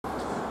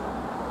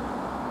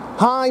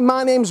Hi,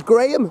 my name's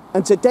Graham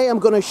and today I'm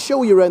going to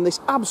show you around this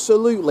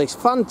absolutely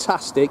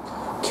fantastic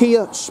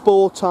Kia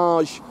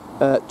Sportage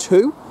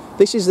 2.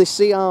 This is the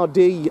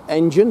CRD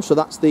engine, so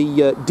that's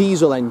the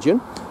diesel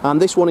engine,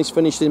 and this one is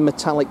finished in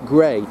metallic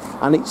grey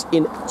and it's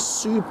in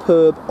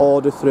superb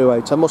order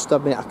throughout. I must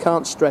admit, I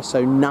can't stress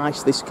how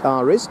nice this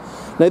car is.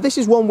 Now this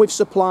is one we've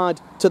supplied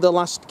to the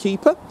last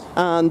keeper,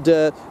 and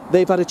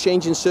they've had a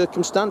change in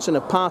circumstance and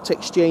have part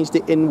exchanged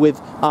it in with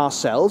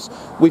ourselves.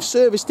 We've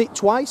serviced it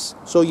twice,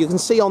 so you can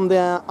see on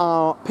there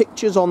our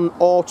pictures on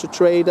Auto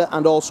Trader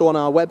and also on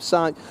our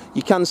website.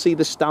 You can see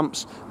the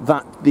stamps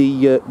that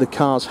the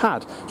car's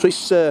had. So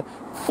it's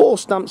 4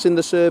 stamps in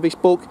the service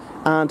book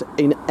and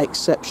in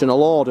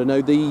exceptional order.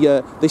 Now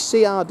the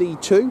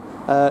CRD2,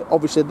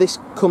 obviously this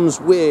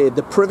comes with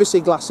the privacy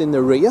glass in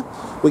the rear.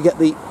 We get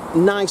the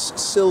nice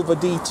silver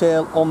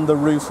detail on the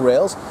roof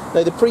rails.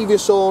 Now the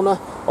previous owner,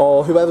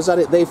 or whoever's had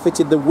it, they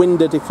fitted the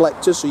window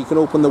deflectors so you can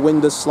open the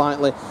windows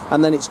slightly,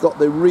 and then it's got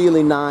the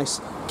really nice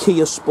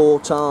Kia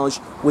Sportage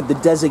with the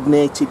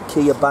designated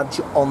Kia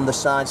badge on the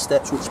side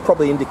steps, which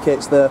probably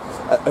indicates they're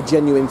a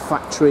genuine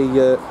factory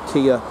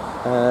Kia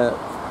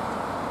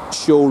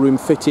showroom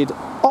fitted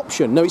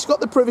option. Now it's got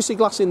the privacy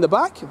glass in the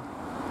back,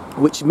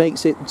 which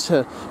makes it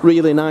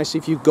really nice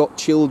if you've got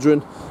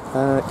children.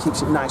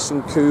 Keeps it nice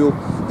and cool.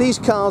 These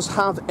cars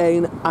have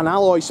an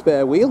alloy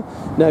spare wheel.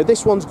 Now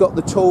this one's got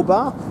the tow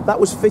bar. That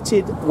was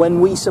fitted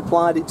when we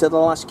supplied it to the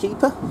last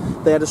keeper.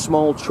 They had a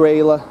small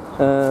trailer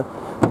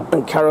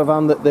and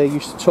caravan that they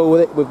used to tow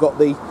with it. We've got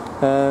the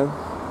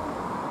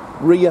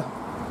rear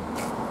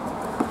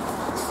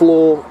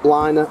floor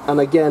liner, and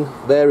again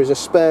there is a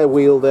spare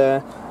wheel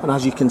there, and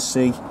as you can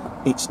see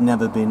it's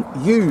never been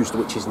used,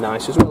 which is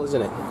nice as well,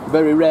 isn't it?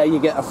 Very rare you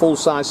get a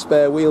full-size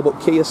spare wheel, but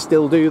Kia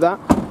still do that.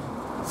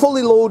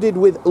 Fully loaded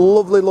with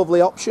lovely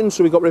options.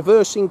 So we've got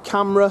reversing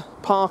camera,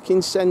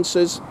 parking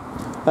sensors,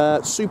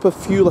 super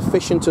fuel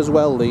efficient as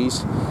well.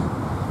 These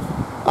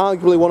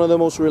arguably one of the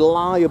most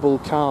reliable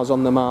cars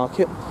on the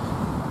market.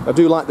 I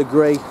do like the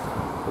grey,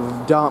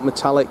 dark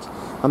metallic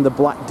and the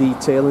black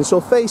detailing.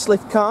 So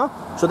facelift car.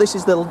 So this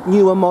is the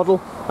newer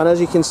model, and as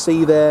you can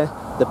see there,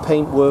 the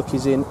paintwork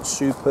is in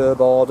superb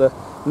order.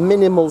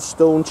 Minimal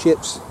stone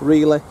chips,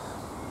 really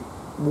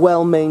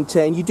well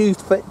maintained. You do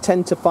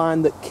tend to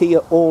find that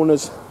Kia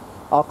owners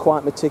are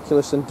quite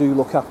meticulous and do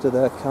look after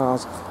their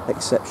cars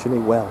exceptionally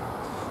well.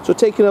 So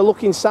taking a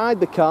look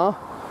inside the car,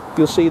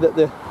 you'll see that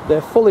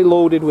they're fully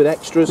loaded with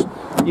extras.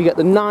 You get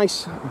the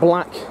nice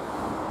black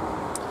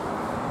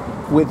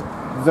with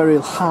very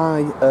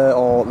high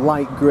or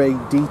light grey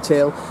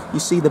detail. You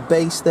see the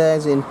base there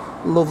is in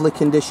lovely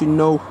condition,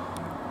 no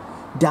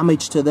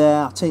damage to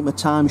there. I'll take my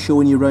time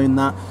showing you around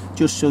that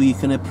just so you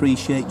can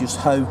appreciate just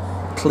how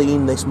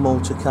clean this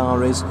motor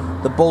car is.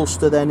 The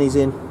bolster then is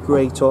in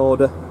great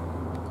order.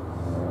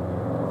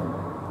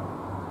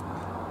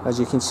 As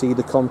you can see,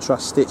 the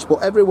contrast stitch,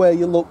 but everywhere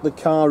you look the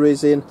car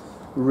is in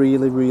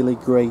really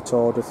great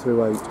order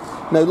throughout.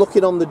 Now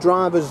looking on the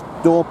driver's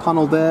door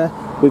panel there,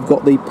 we've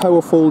got the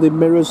power folding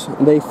mirrors,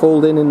 and they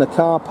fold in the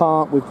car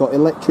park. We've got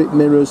electric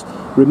mirrors,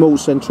 remote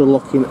central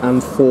locking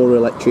and 4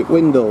 electric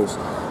windows.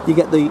 You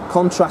get the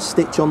contrast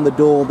stitch on the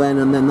door then,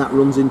 and then that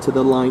runs into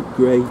the light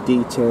grey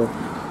detail.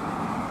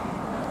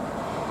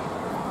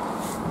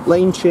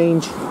 Lane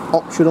change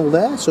optional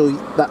there, so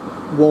that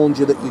warns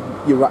you that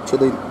you're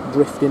actually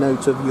drifting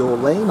out of your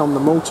lane on the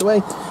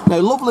motorway.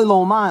 Now lovely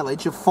low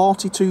mileage of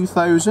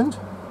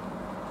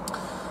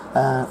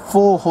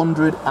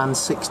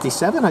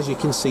 42,467 as you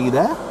can see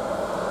there.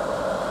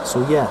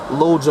 So yeah,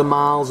 loads of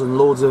miles and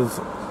loads of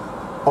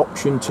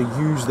option to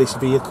use this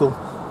vehicle.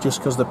 Just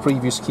because the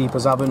previous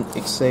keepers haven't,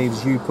 it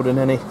saves you putting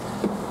any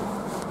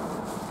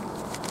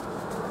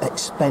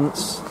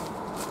expense.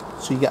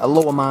 So you get a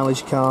lower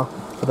mileage car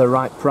for the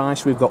right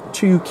price. We've got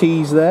 2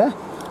 keys there,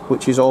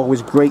 which is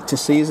always great to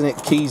see, isn't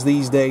it? Keys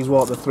these days,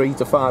 what, the 300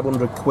 to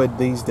 500 quid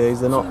these days,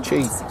 they're not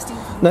cheap.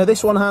 Now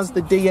this one has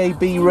the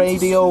DAB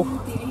radio,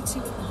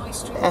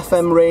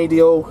 FM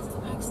radio.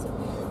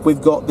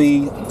 We've got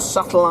the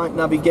satellite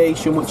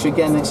navigation, which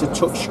again it's a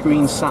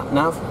touchscreen sat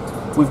nav.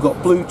 We've got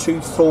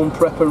Bluetooth phone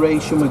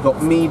preparation, we've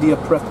got media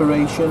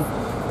preparation,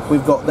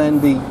 we've got then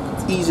the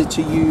easy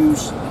to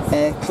use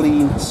air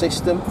clean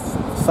system,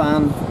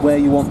 fan where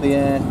you want the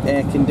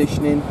air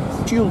conditioning,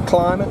 dual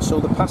climate, so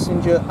the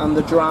passenger and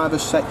the driver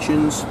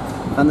sections,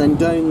 and then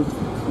down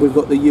we've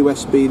got the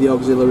USB, the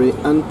auxiliary,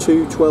 and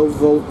 2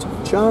 12-volt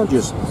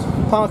chargers.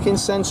 Parking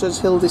sensors,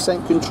 hill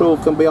descent control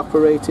can be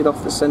operated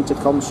off the centre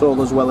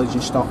console as well as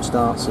your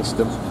stop-start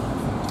system.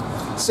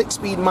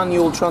 6-speed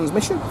manual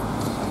transmission,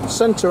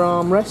 centre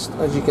armrest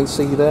as you can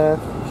see there,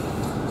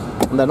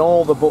 and then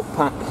all the book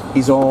pack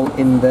is all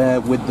in there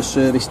with the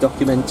service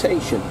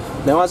documentation.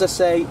 Now as I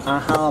say, I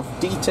have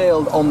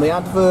detailed on the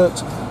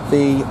advert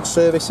the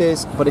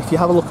services, but if you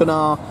have a look at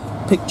our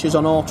pictures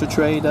on Auto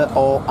Trader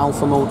or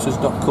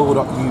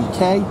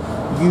alphamotors.co.uk,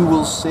 you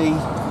will see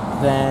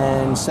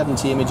then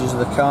 70 images of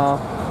the car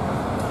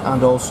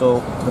and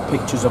also the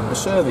pictures of the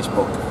service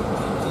book.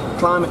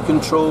 Climate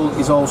control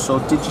is also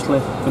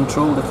digitally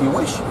controlled if you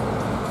wish.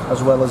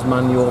 as well as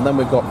manual. And then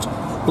we've got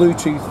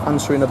Bluetooth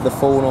answering of the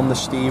phone on the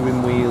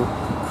steering wheel,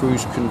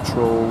 cruise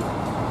control,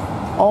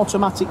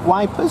 automatic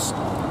wipers,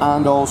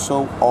 and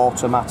also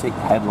automatic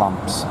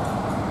headlamps.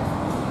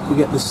 We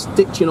get the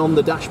stitching on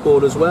the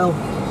dashboard as well,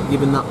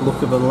 giving that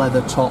look of a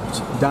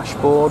leather-topped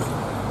dashboard.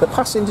 The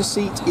passenger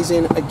seat is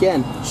in,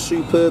 again,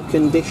 superb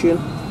condition.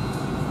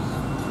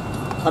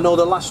 I know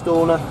the last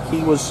owner,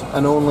 he was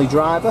an only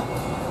driver,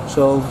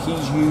 so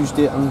he's used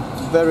it, and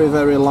very,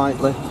 very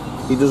lightly.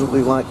 He doesn't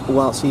look like,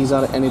 whilst he's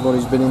had it,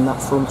 anybody's been in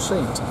that front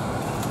seat.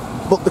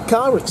 But the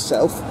car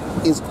itself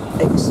is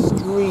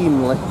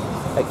extremely,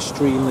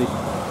 extremely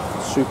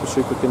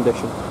super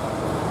condition.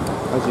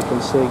 As you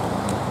can see,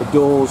 the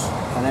doors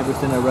and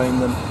everything around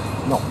them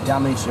not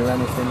damaged or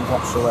anything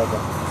whatsoever.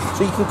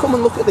 So you can come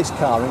and look at this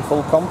car in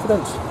full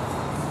confidence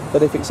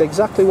that if it's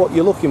exactly what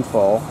you're looking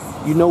for,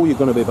 you know you're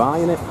going to be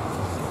buying it.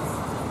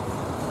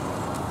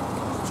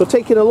 So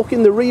taking a look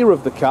in the rear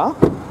of the car,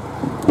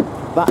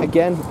 that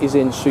again is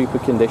in super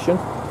condition.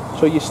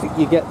 So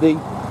you get the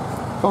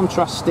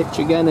contrast stitch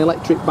again,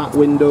 electric back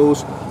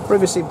windows,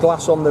 privacy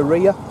glass on the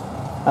rear,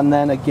 and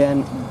then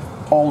again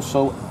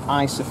also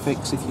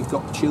Isofix if you've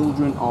got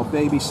children or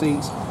baby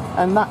seats.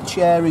 And that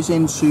chair is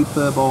in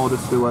superb order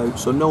throughout,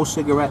 so no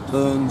cigarette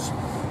burns,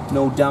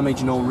 no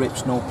damage, no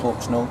rips, no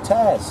plucks, no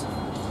tears.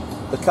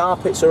 The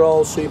carpets are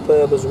all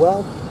superb as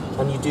well,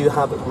 and you do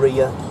have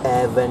rear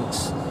air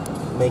vents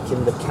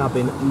making the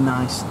cabin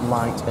nice,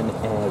 light and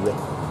airy.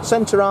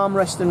 Centre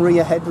armrest and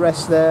rear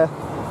headrest there.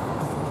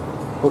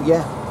 But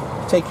yeah,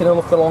 taking a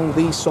look along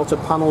these sort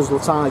of panels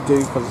that I do,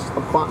 because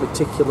I'm quite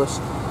meticulous,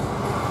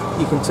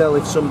 you can tell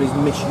if somebody's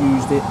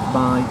misused it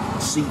by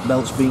seat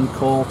belts being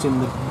caught in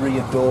the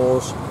rear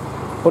doors.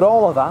 But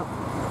all of that,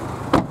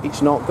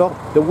 it's not got.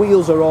 The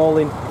wheels are all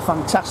in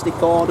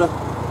fantastic order.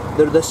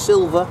 They're the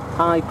silver,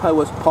 high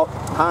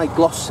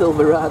gloss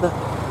silver rather,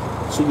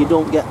 so you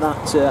don't get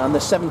that, and they're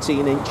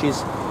 17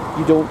 inches,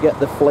 you don't get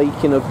the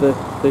flaking of the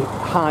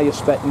higher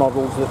spec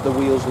models that the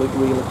wheels look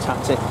really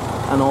tatty.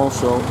 And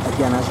also,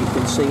 again, as you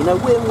can see, now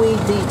when we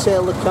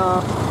detail the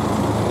car,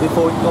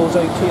 before it goes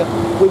out here,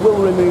 we will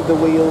remove the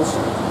wheels,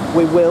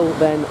 we will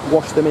then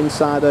wash them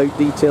inside out,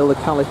 detail the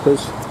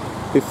calipers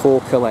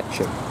before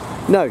collection.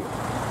 Now,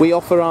 we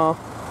offer our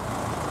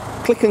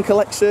click and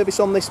collect service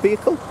on this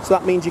vehicle, so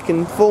that means you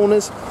can phone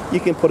us, you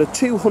can put a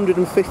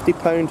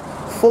 £250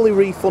 fully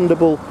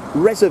refundable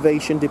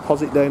reservation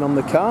deposit down on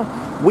the car.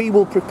 We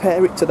will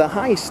prepare it to the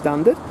highest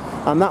standard,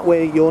 and that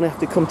way you only have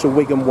to come to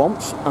Wigan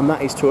once, and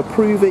that is to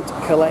approve it,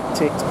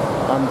 collect it,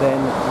 and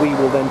then we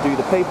will then do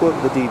the paperwork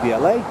with the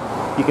DVLA.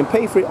 You can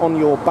pay for it on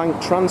your bank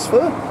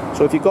transfer,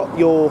 so if you've got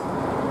your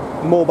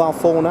mobile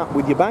phone app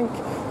with your bank,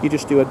 you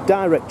just do a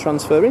direct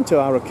transfer into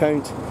our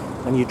account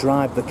and you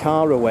drive the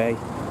car away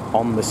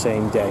on the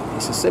same day.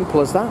 It's as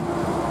simple as that.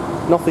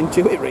 Nothing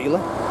to it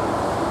really.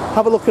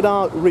 Have a look at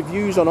our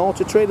reviews on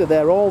Auto Trader,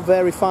 they're all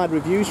verified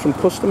reviews from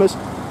customers.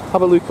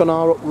 Have a look on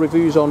our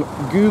reviews on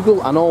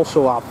Google and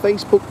also our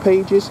Facebook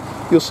pages.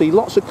 You'll see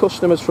lots of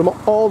customers from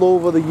all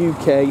over the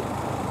UK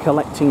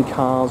collecting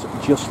cars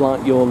just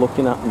like you're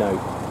looking at now.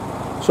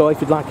 So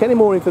if you'd like any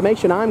more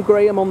information, I'm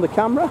Graham on the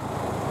camera,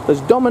 there's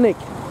Dominic,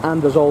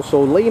 and there's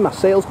also Lee, my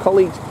sales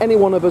colleagues. Any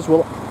one of us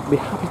will be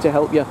happy to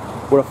help you.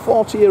 We're a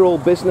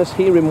 40-year-old business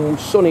here in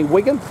sunny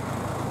Wigan.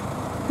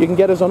 You can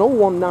get us on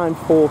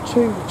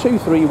 01942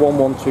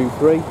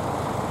 231123,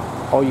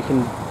 or you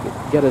can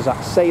get us at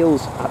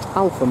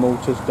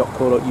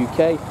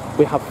sales@alphamotors.co.uk.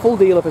 We have full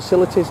dealer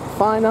facilities,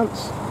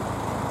 finance.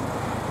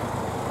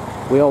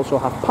 We also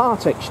have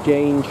part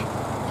exchange.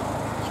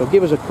 So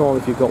give us a call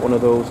if you've got one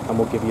of those and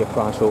we'll give you a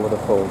price over the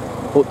phone.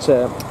 But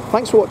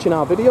thanks for watching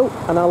our video,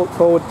 and I look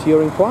forward to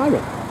your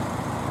inquiry.